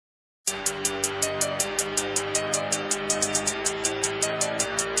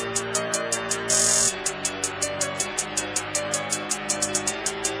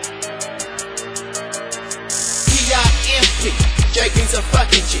He's a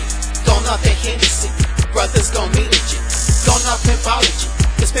fucking G. Gone off the Hennessy. Brothers gon' meet a G. Gone off pimpology.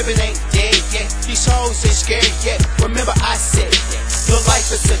 Cause pimpin' ain't dead yet. These hoes ain't scared yet. Remember I said that. Your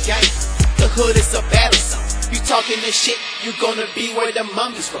life is a game. The hood is a battle zone. You talking this shit, you gonna be where the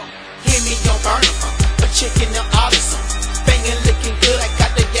mummies from. Hear me on burner from. A chick in the AutoZone. Bangin' looking good, I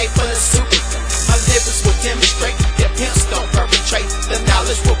got the yay for the super gun. My lyrics will demonstrate that pimps don't perpetrate. The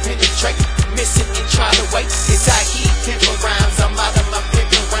knowledge will penetrate. Missing and try to wait. It's I heat pimpin' rhymes. I'm out of my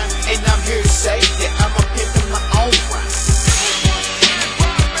pimpin' rhyme. And I'm here to say that I'm a pimp in my own rhyme.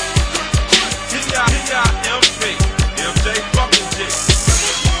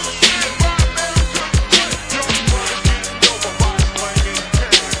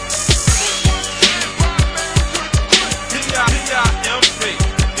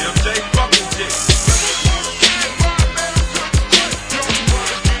 MJ fucking J.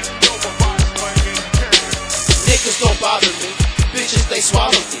 Niggas don't bother me, bitches they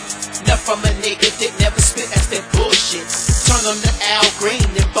swallow it. Enough from a nigga that never spit, that's that bullshit. Turn on the Al Green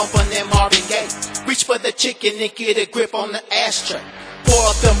and bump on that Marvin Gaye. Reach for the chicken and get a grip on the ashtray. Pour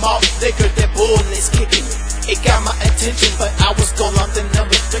up the malt liquor, that bull is kicking it. It got my attention, but I was going on the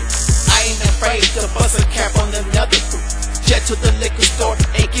number 3. I ain't afraid to bust a cap on another group. Jet to the liquor store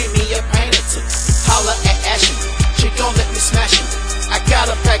and give me a paint or two. Holla at Ashley, she gon' let me smash him. I got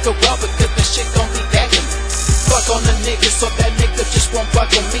a pack of rubber, cause the shit gon' be back in me. Fuck on the nigga, so that nigga just won't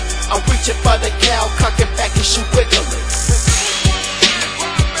fuck on me. I'm reaching for the